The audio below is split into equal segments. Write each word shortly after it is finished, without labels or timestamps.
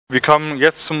Wir kommen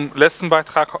jetzt zum letzten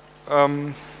Beitrag.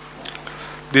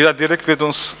 Dieser Dirik wird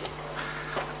uns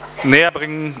näher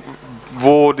bringen,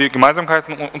 wo die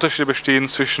Gemeinsamkeiten und Unterschiede bestehen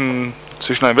zwischen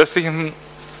einem westlichen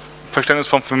Verständnis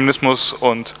vom Feminismus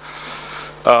und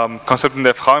Konzepten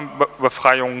der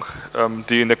Frauenbefreiung,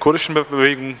 die in der kurdischen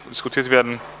Bewegung diskutiert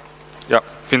werden. Ja,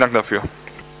 vielen Dank dafür.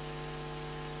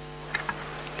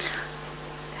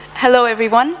 Hello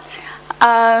everyone.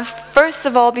 First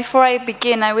of all, before I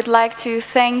begin, I would like to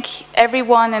thank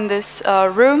everyone in this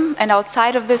room and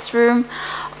outside of this room,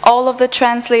 all of the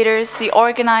translators, the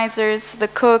organizers, the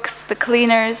cooks, the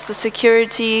cleaners, the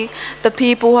security, the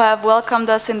people who have welcomed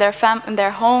us in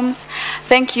their homes.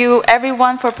 Thank you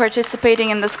everyone for participating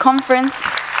in this conference.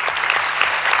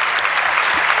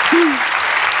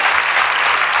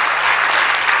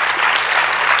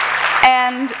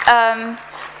 And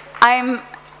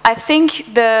I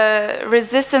think the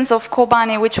resistance of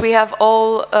Kobani, which we have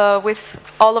all, with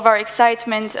all of our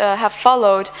excitement, have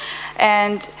followed,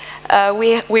 and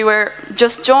we were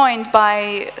just joined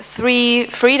by 3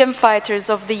 freedom fighters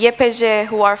of the YPG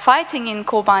who are fighting in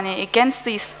Kobani against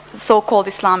the so-called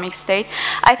Islamic State.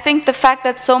 I think the fact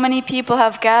that so many people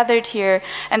have gathered here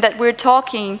and that we're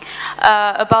talking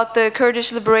about the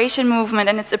Kurdish liberation movement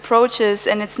and its approaches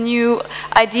and its new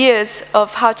ideas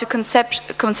of how to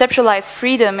conceptualize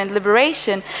freedom and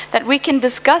liberation, that we can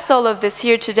discuss all of this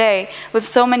here today with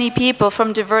so many people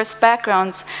from diverse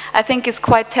backgrounds, I think is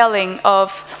quite telling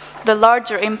of the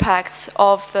larger impacts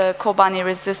of the Kobani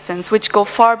resistance, which go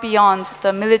far beyond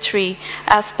the military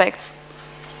aspects.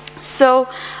 So,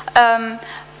 and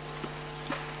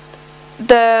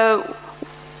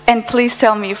please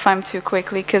tell me if I'm too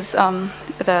quickly, because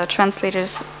the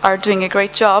translators are doing a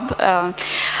great job.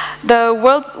 The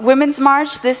World Women's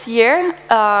March this year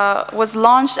was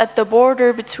launched at the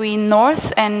border between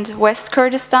North and West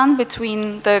Kurdistan,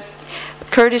 between the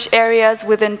Kurdish areas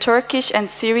within Turkish and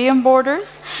Syrian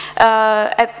borders,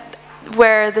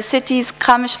 where the cities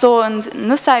Kamishlo and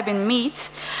Nusaybin meet,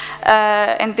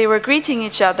 and they were greeting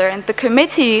each other. And the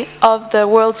committee of the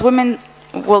World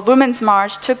Women's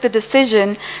March took the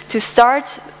decision to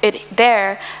start it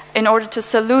there in order to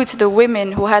salute the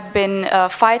women who had been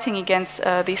fighting against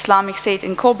the Islamic State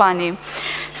in Kobani.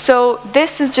 So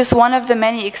this is just one of the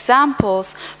many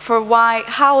examples for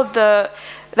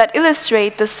that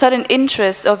illustrate the sudden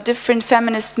interest of different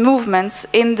feminist movements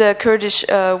in the Kurdish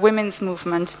women's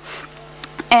movement.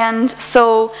 And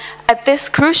so at this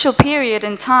crucial period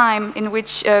in time in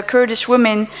which Kurdish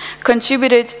women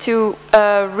contributed to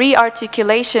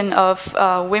re-articulation of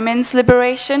women's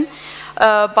liberation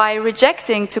by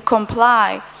rejecting to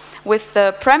comply with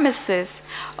the premises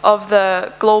of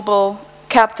the global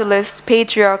capitalist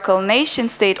patriarchal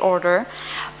nation-state order,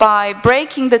 by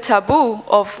breaking the taboo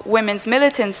of women's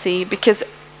militancy, because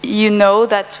you know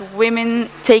that women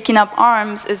taking up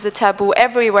arms is a taboo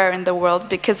everywhere in the world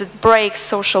because it breaks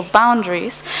social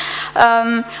boundaries,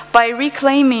 by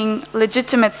reclaiming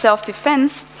legitimate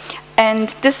self-defense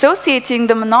and dissociating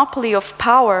the monopoly of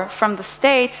power from the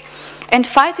state, and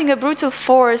fighting a brutal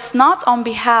force not on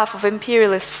behalf of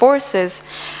imperialist forces,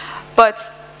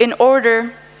 but in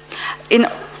order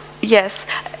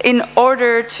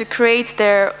to create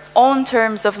their own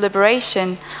terms of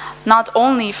liberation, not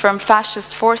only from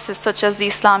fascist forces such as the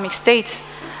Islamic State,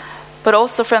 but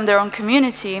also from their own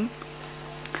community.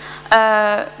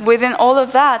 Within all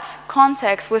of that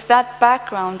context, with that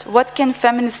background, what can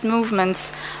feminist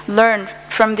movements learn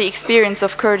from the experience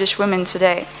of Kurdish women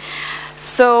today?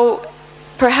 So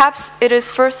perhaps it is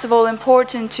first of all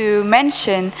important to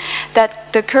mention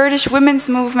that the Kurdish women's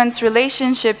movement's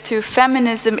relationship to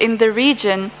feminism in the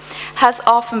region has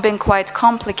often been quite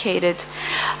complicated.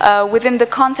 Within the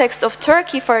context of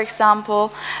Turkey, for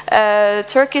example,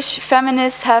 Turkish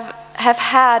feminists have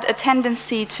had a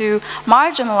tendency to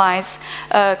marginalize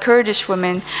Kurdish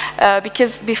women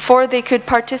because before they could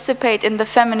participate in the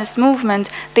feminist movement,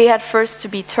 they had first to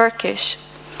be Turkish.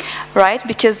 Right?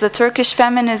 Because the Turkish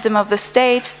feminism of the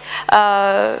state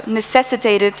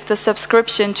necessitated the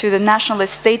subscription to the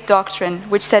nationalist state doctrine,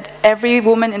 which said every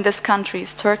woman in this country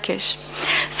is Turkish.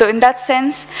 So in that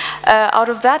sense, out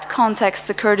of that context,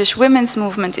 the Kurdish women's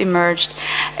movement emerged.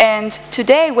 And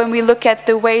today, when we look at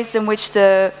the ways in which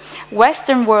the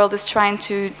Western world is trying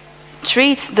to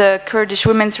treat the Kurdish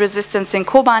women's resistance in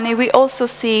Kobani, we also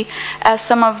see, as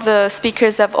some of the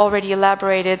speakers have already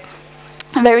elaborated,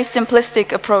 a very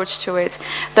simplistic approach to it.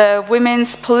 The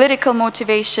women's political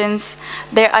motivations,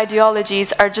 their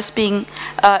ideologies are just being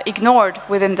ignored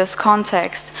within this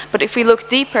context. But if we look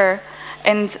deeper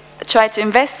and try to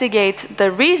investigate the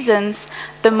reasons,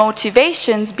 the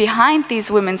motivations behind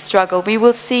these women's struggle, we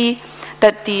will see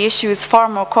that the issue is far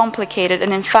more complicated,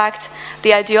 and in fact,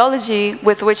 the ideology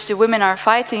with which the women are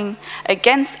fighting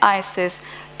against ISIS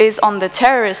is on the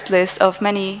terrorist list of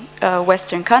many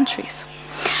Western countries.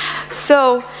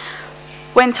 So,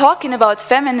 when talking about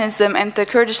feminism and the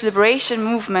Kurdish liberation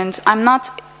movement, I'm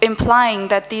not implying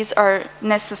that these are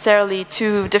necessarily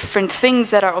two different things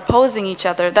that are opposing each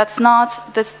other. That's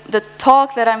not, the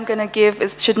talk that I'm going to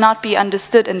give should not be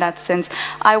understood in that sense.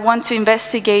 I want to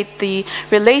investigate the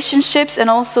relationships and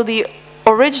also the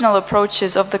original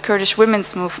approaches of the Kurdish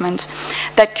women's movement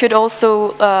that could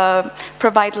also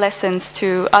provide lessons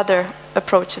to other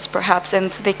approaches perhaps,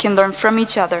 and they can learn from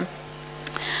each other.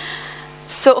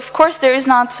 So, of course, there is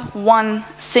not one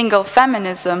single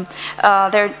feminism.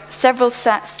 There are several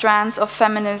strands of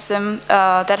feminism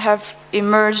that have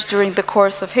emerged during the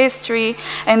course of history,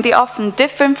 and they often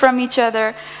differ from each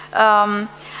other.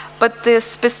 But the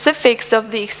specifics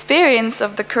of the experience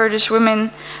of the Kurdish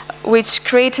women, which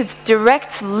created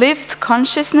direct lived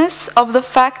consciousness of the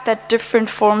fact that different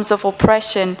forms of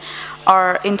oppression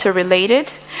are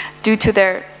interrelated due to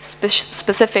their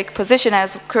specific position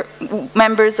as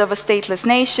members of a stateless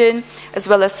nation, as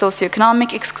well as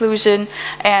socioeconomic exclusion,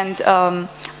 and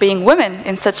being women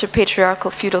in such a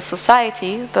patriarchal feudal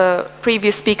society. The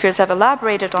previous speakers have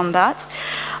elaborated on that.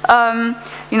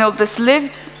 You know, this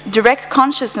lived direct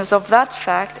consciousness of that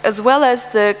fact, as well as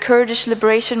the Kurdish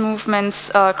liberation movement's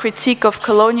critique of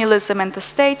colonialism and the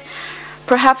state,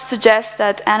 perhaps suggests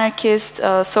that anarchist,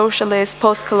 socialist,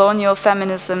 post-colonial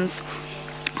feminisms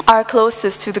are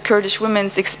closest to the Kurdish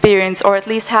women's experience, or at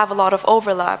least have a lot of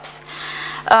overlaps.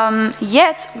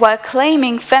 Yet, while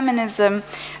claiming feminism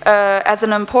as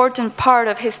an important part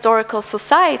of historical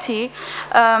society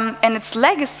and its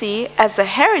legacy as a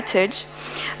heritage,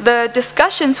 the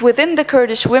discussions within the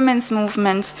Kurdish women's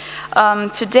movement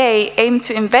today aim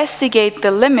to investigate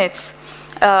the limits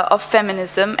of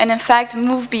feminism and in fact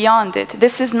move beyond it.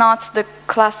 This is not the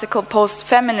classical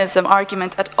post-feminism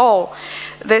argument at all.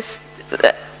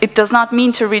 It does not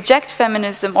mean to reject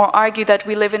feminism or argue that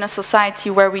we live in a society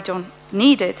where we don't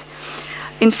need it.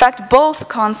 In fact, both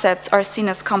concepts are seen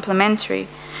as complementary.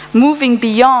 Moving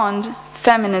beyond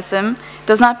feminism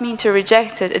does not mean to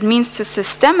reject it. It means to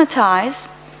systematize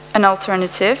an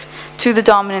alternative to the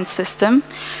dominant system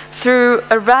through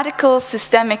a radical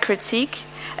systemic critique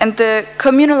and the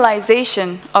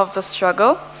communalization of the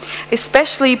struggle,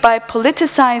 especially by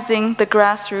politicizing the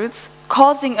grassroots,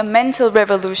 causing a mental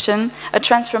revolution, a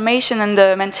transformation in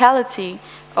the mentality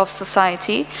of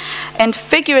society, and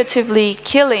figuratively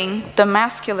killing the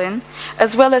masculine,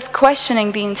 as well as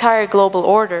questioning the entire global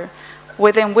order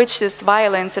within which this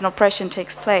violence and oppression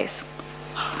takes place.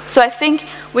 So I think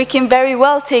we can very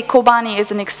well take Kobani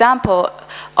as an example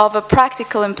of a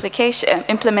practical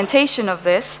implementation of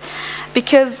this,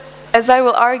 because, as I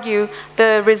will argue,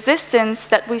 the resistance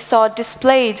that we saw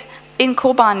displayed in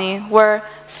Kobani, where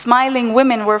smiling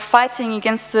women were fighting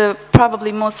against the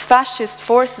probably most fascist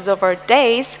forces of our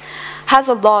days, has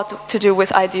a lot to do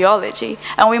with ideology,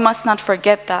 and we must not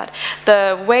forget that.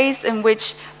 The ways in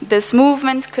which this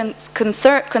movement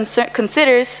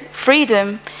considers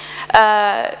freedom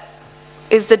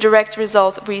is the direct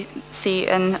result we see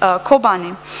in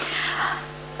Kobani.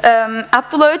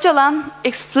 Abdullah Öcalan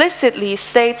explicitly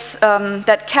states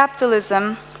that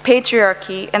capitalism,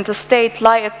 patriarchy, and the state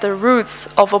lie at the roots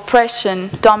of oppression,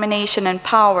 domination, and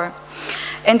power.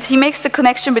 And he makes the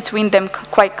connection between them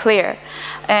quite clear.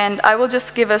 And I will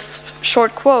just give a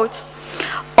short quote.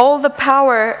 "All the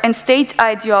power and state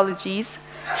ideologies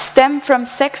stem from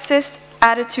sexist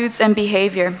attitudes and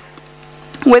behavior.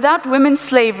 Without women's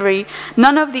slavery,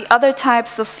 none of the other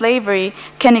types of slavery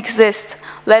can exist,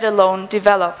 let alone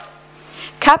develop.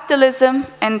 Capitalism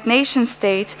and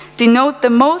nation-state denote the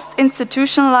most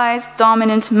institutionalized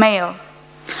dominant male.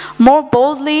 More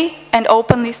boldly and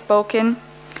openly spoken,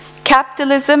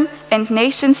 capitalism and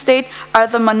nation-state are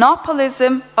the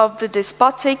monopolism of the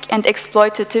despotic and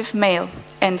exploitative male."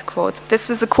 End quote. This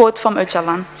was a quote from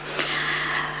Öcalan.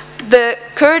 The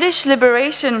Kurdish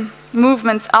liberation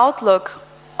movement's outlook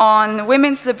on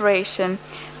women's liberation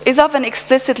is of an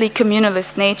explicitly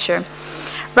communalist nature.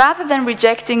 Rather than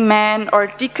rejecting men or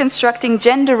deconstructing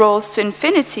gender roles to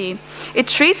infinity, it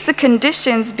treats the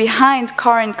conditions behind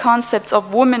current concepts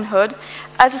of womanhood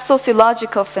as a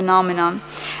sociological phenomenon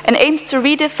and aims to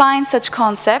redefine such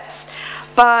concepts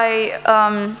by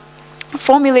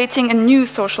formulating a new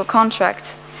social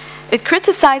contract. It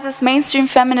criticizes mainstream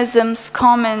feminism's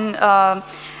common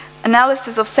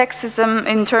analysis of sexism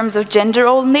in terms of gender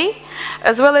only,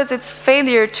 as well as its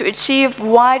failure to achieve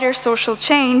wider social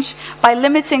change by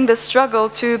limiting the struggle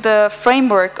to the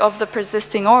framework of the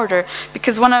persisting order.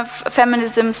 Because one of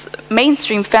feminism's,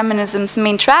 mainstream feminism's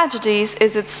main tragedies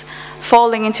is its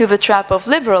falling into the trap of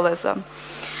liberalism.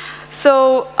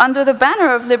 So, under the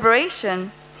banner of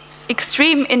liberation,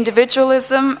 extreme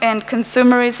individualism and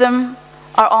consumerism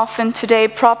are often today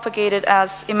propagated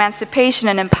as emancipation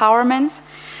and empowerment,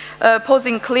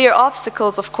 posing clear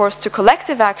obstacles, of course, to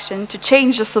collective action, to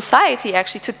change the society,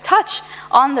 actually, to touch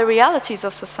on the realities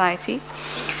of society.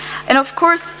 And of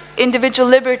course, individual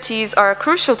liberties are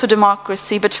crucial to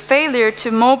democracy, but failure to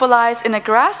mobilize in a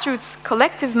grassroots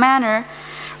collective manner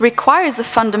requires a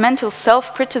fundamental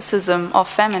self-criticism of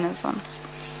feminism.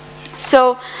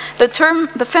 So the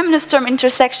feminist term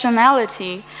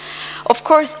intersectionality, of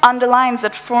course, underlines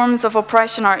that forms of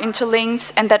oppression are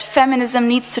interlinked and that feminism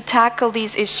needs to tackle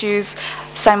these issues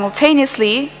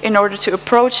simultaneously in order to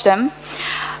approach them.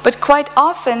 But quite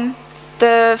often,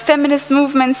 the feminist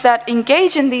movements that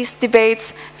engage in these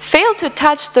debates fail to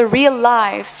touch the real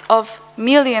lives of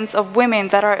millions of women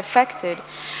that are affected.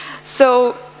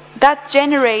 So that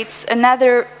generates a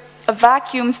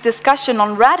vacuumed discussion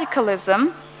on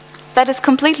radicalism that is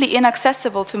completely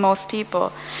inaccessible to most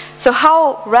people. So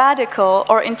how radical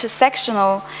or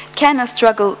intersectional can a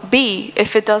struggle be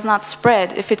if it does not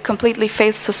spread, if it completely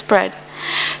fails to spread?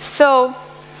 So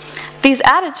these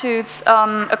attitudes,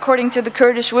 according to the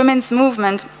Kurdish women's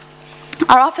movement,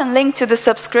 are often linked to the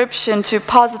subscription to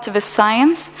positivist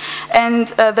science and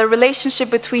the relationship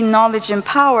between knowledge and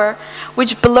power,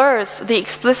 which blurs the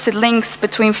explicit links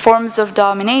between forms of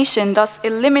domination, thus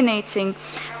eliminating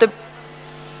the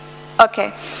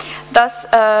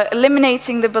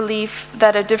belief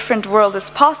that a different world is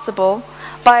possible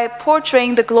by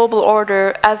portraying the global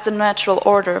order as the natural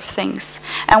order of things.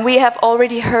 And we have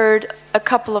already heard a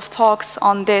couple of talks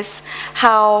on this,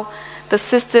 how the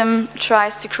system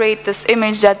tries to create this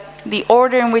image that the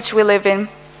order in which we live in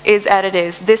is as it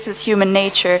is. This is human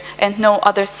nature and no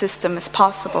other system is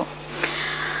possible.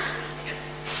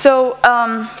 So,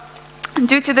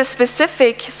 due to the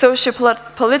specific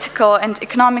socio-political and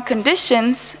economic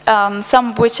conditions, some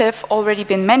of which have already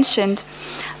been mentioned,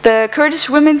 the Kurdish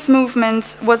women's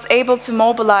movement was able to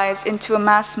mobilize into a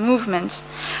mass movement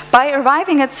by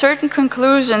arriving at certain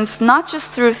conclusions, not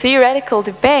just through theoretical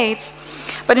debates,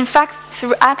 but in fact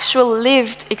through actual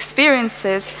lived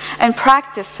experiences and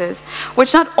practices,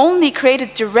 which not only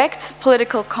created direct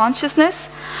political consciousness,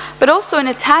 but also an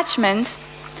attachment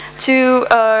to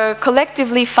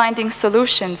collectively finding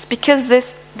solutions, because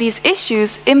these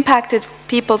issues impacted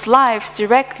people's lives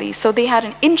directly, so they had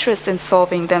an interest in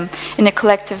solving them in a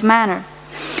collective manner.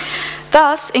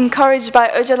 Thus, encouraged by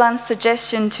Öcalan's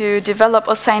suggestion to develop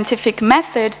a scientific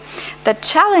method that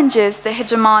challenges the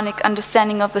hegemonic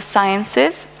understanding of the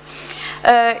sciences,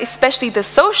 especially the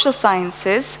social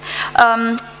sciences,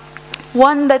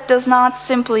 one that does not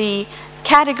simply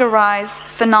categorize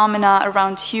phenomena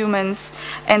around humans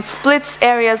and splits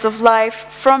areas of life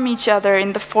from each other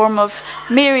in the form of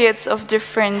myriads of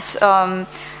different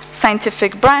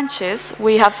scientific branches.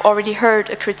 We have already heard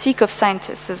a critique of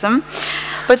scienticism,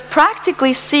 but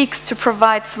practically seeks to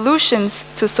provide solutions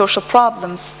to social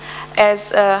problems,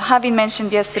 as Javi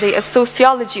mentioned yesterday, a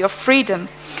sociology of freedom,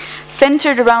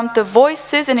 centered around the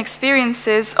voices and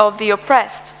experiences of the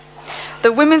oppressed.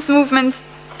 The women's movement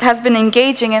has been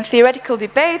engaging in theoretical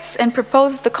debates and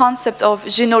proposed the concept of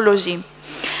gynology.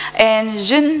 And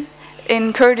jin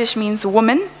in Kurdish means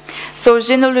woman, so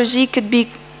gynology could be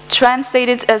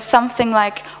translated as something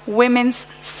like women's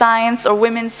science or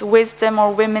women's wisdom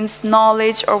or women's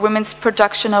knowledge or women's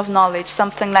production of knowledge,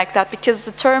 something like that, because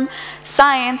the term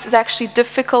science is actually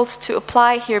difficult to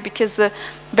apply here because the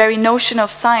very notion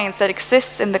of science that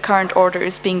exists in the current order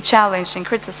is being challenged and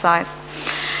criticized.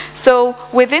 So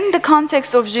within the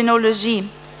context of gynology,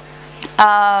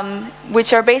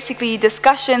 which are basically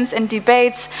discussions and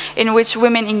debates in which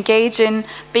women engage in,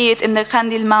 be it in the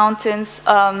Kandil Mountains,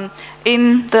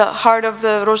 in the heart of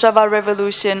the Rojava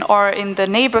Revolution, or in the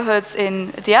neighborhoods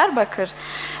in Diyarbakir,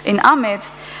 in Ahmed,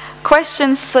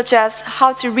 questions such as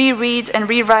how to reread and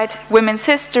rewrite women's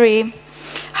history,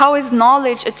 how is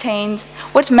knowledge attained,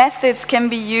 what methods can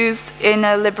be used in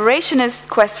a liberationist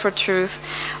quest for truth,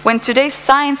 when today's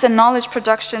science and knowledge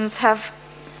productions have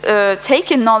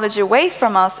taken knowledge away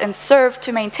from us and served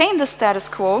to maintain the status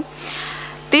quo.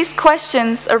 These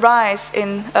questions arise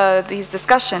in these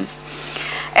discussions.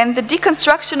 And the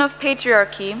deconstruction of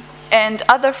patriarchy and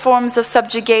other forms of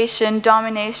subjugation,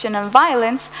 domination, and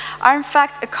violence are in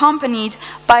fact accompanied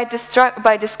by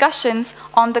discussions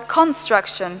on the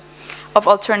construction of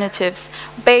alternatives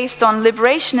based on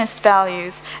liberationist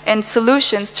values and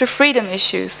solutions to freedom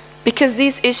issues, because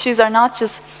these issues are not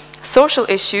just social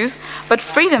issues, but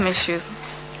freedom issues.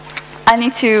 I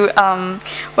need to,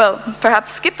 well,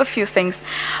 perhaps skip a few things.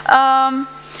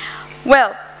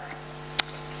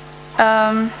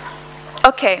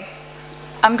 Okay,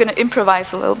 I'm going to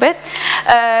improvise a little bit.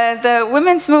 The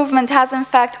women's movement has in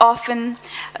fact often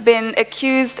been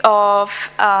accused of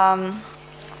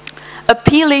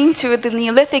appealing to the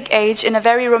Neolithic age in a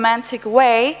very romantic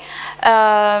way,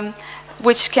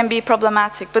 which can be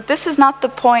problematic. But this is not the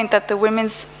point that the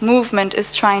women's movement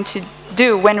is trying to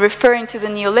do when referring to the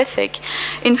Neolithic.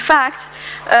 In fact,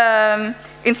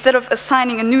 instead of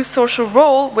assigning a new social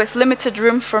role with limited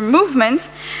room for movement,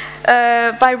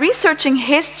 by researching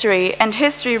history and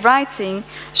history writing,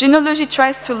 genealogy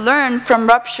tries to learn from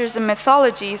ruptures in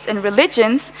mythologies and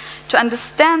religions to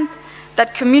understand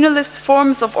that communalist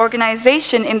forms of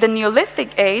organization in the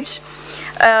Neolithic age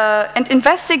and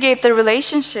investigate the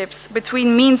relationships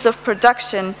between means of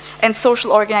production and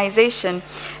social organization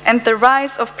and the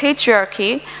rise of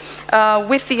patriarchy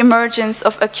with the emergence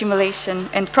of accumulation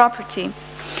and property.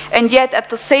 And yet at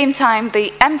the same time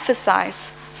they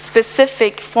emphasize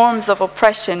specific forms of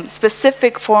oppression,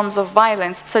 specific forms of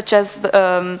violence, such as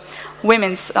the,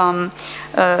 women's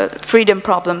freedom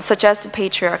problem, such as the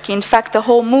patriarchy. In fact, the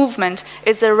whole movement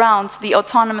is around the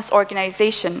autonomous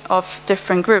organization of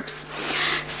different groups.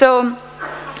 So,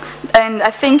 and I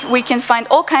think we can find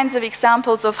all kinds of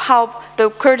examples of how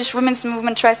the Kurdish women's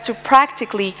movement tries to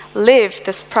practically live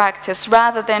this practice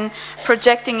rather than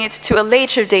projecting it to a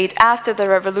later date after the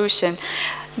revolution.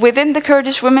 Within the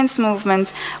Kurdish women's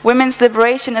movement, women's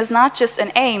liberation is not just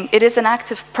an aim, it is an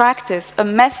active practice, a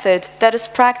method that is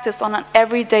practiced on an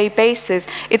everyday basis.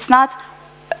 It's not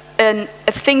a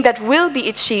thing that will be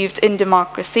achieved in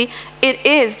democracy, it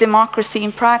is democracy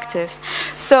in practice.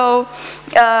 So,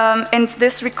 and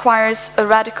this requires a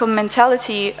radical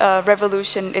mentality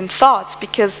revolution in thought,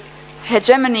 because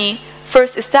hegemony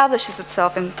first establishes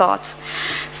itself in thought.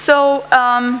 So,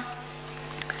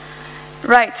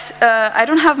 right, I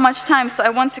don't have much time, so I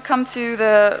want to come to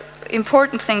the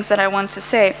important things that I want to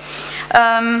say.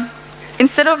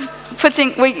 Instead of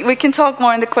putting, we can talk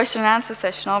more in the question and answer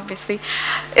session, obviously.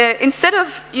 Instead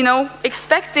of,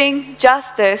 expecting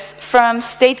justice from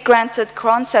state-granted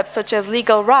concepts such as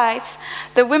legal rights,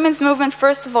 the women's movement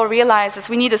first of all realizes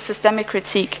we need a systemic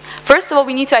critique. First of all,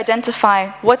 we need to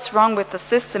identify what's wrong with the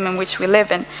system in which we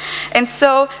live in. And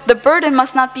so the burden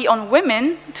must not be on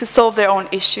women to solve their own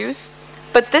issues,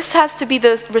 but this has to be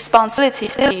the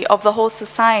responsibility of the whole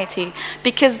society,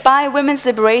 because by women's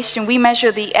liberation we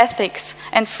measure the ethics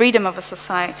and freedom of a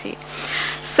society.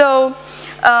 So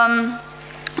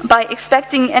by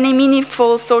expecting any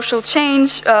meaningful social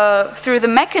change through the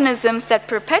mechanisms that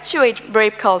perpetuate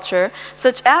rape culture,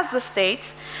 such as the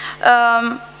state,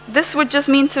 this would just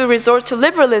mean to resort to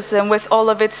liberalism with all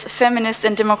of its feminist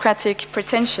and democratic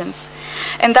pretensions.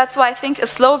 And that's why I think a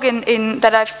slogan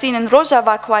that I've seen in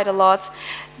Rojava quite a lot,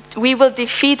 we will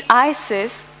defeat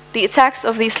ISIS, the attacks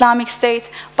of the Islamic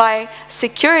State, by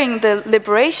securing the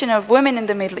liberation of women in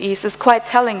the Middle East, is quite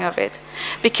telling of it.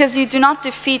 Because you do not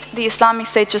defeat the Islamic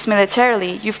State just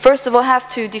militarily. You first of all have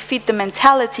to defeat the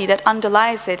mentality that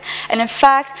underlies it. And in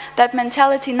fact, that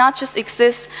mentality not just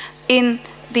exists in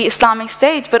the Islamic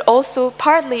State, but also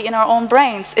partly in our own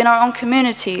brains, in our own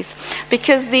communities.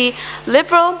 Because the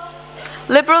liberal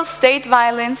state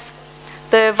violence,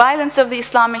 the violence of the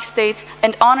Islamic State,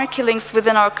 and honor killings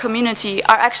within our community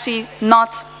are actually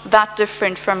not that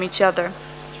different from each other.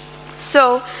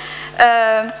 So,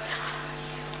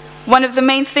 one of the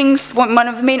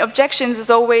main objections is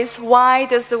always, why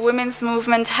does the women's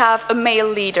movement have a male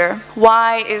leader?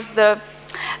 Why is the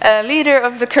leader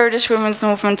of the Kurdish women's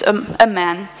movement a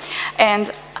man?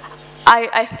 And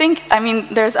I think,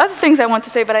 there's other things I want to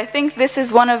say, but I think this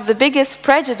is one of the biggest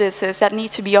prejudices that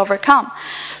need to be overcome.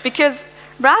 Because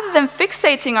rather than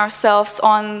fixating ourselves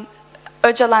on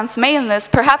Öcalan's maleness,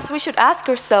 perhaps we should ask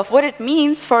ourselves what it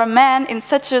means for a man in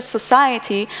such a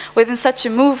society, within such a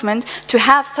movement, to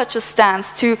have such a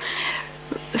stance, to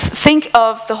think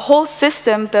of the whole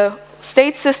system, the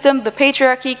state system, the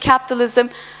patriarchy, capitalism,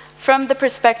 from the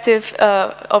perspective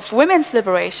of women's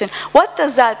liberation. What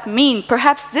does that mean?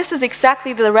 Perhaps this is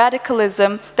exactly the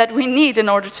radicalism that we need in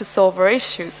order to solve our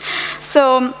issues.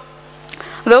 So,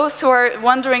 those who are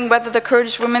wondering whether the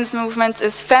Kurdish women's movement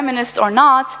is feminist or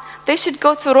not, they should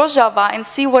go to Rojava and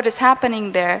see what is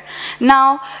happening there.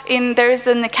 Now, there is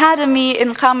an academy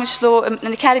in Qamışlo,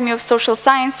 an Academy of Social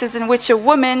Sciences, in which a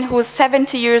woman who is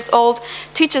 70 years old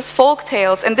teaches folk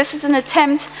tales, and this is an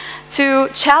attempt to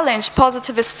challenge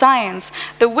positivist science.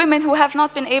 The women who have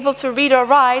not been able to read or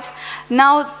write,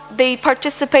 now they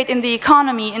participate in the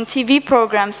economy, in TV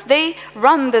programs. They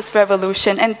run this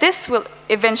revolution, and this will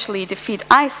eventually defeat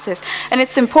ISIS. And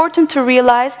it's important to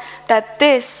realize that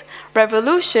this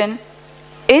revolution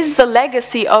is the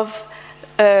legacy of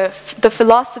the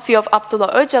philosophy of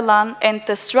Abdullah Öcalan and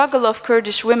the struggle of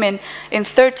Kurdish women in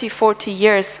 30, 40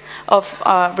 years of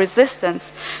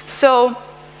resistance. So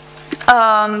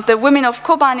the women of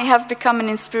Kobani have become an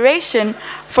inspiration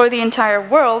for the entire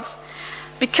world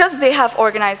because they have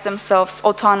organized themselves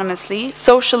autonomously,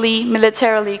 socially,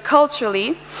 militarily,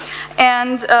 culturally,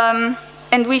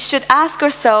 and we should ask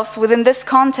ourselves within this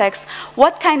context,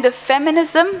 what kind of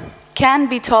feminism can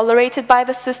be tolerated by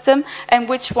the system and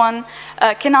which one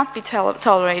cannot be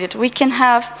tolerated. We can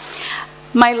have,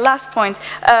 my last point,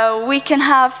 we can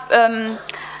have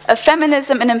a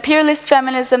feminism, an imperialist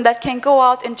feminism that can go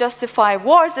out and justify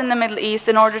wars in the Middle East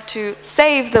in order to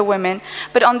save the women.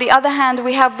 But on the other hand,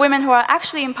 we have women who are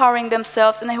actually empowering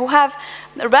themselves and who have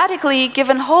radically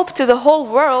given hope to the whole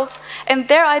world, and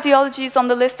their ideology is on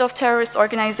the list of terrorist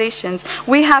organizations.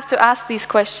 We have to ask these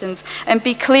questions and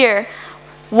be clear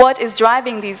what is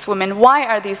driving these women. Why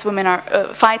are these women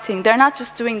fighting? They're not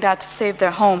just doing that to save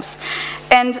their homes.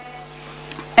 And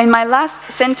my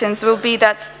last sentence will be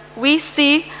that we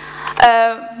see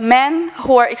men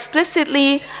who are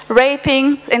explicitly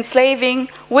raping, enslaving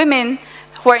women,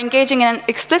 who are engaging in an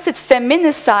explicit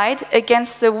feminicide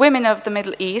against the women of the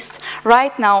Middle East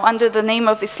right now under the name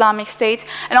of Islamic State.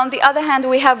 And on the other hand,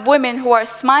 we have women who are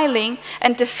smiling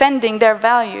and defending their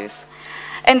values.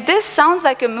 And this sounds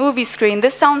like a movie screen.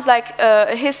 This sounds like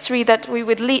a history that we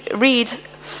would read,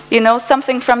 you know,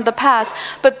 something from the past.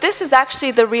 But this is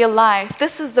actually the real life.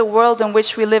 This is the world in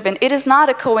which we live in. It is not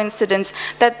a coincidence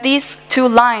that these two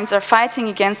lines are fighting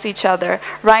against each other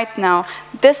right now.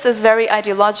 This is very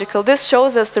ideological. This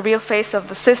shows us the real face of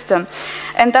the system.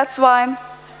 And that's why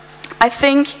I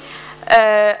think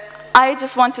I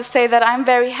just want to say that I'm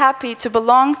very happy to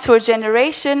belong to a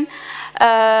generation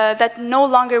that no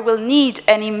longer will need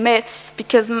any myths,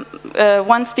 because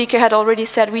one speaker had already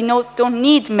said we don't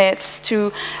need myths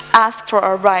to ask for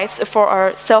our rights, for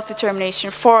our self-determination,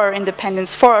 for our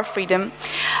independence, for our freedom.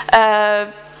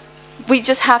 We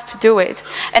just have to do it.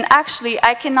 And actually,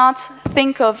 I cannot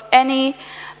think of any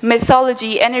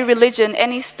mythology, any religion,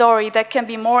 any story that can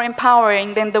be more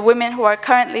empowering than the women who are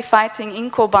currently fighting in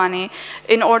Kobani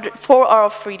in order for our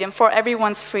freedom, for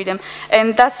everyone's freedom.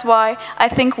 And that's why I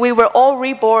think we were all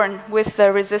reborn with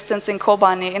the resistance in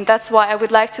Kobani, and that's why I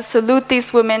would like to salute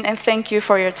these women and thank you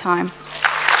for your time.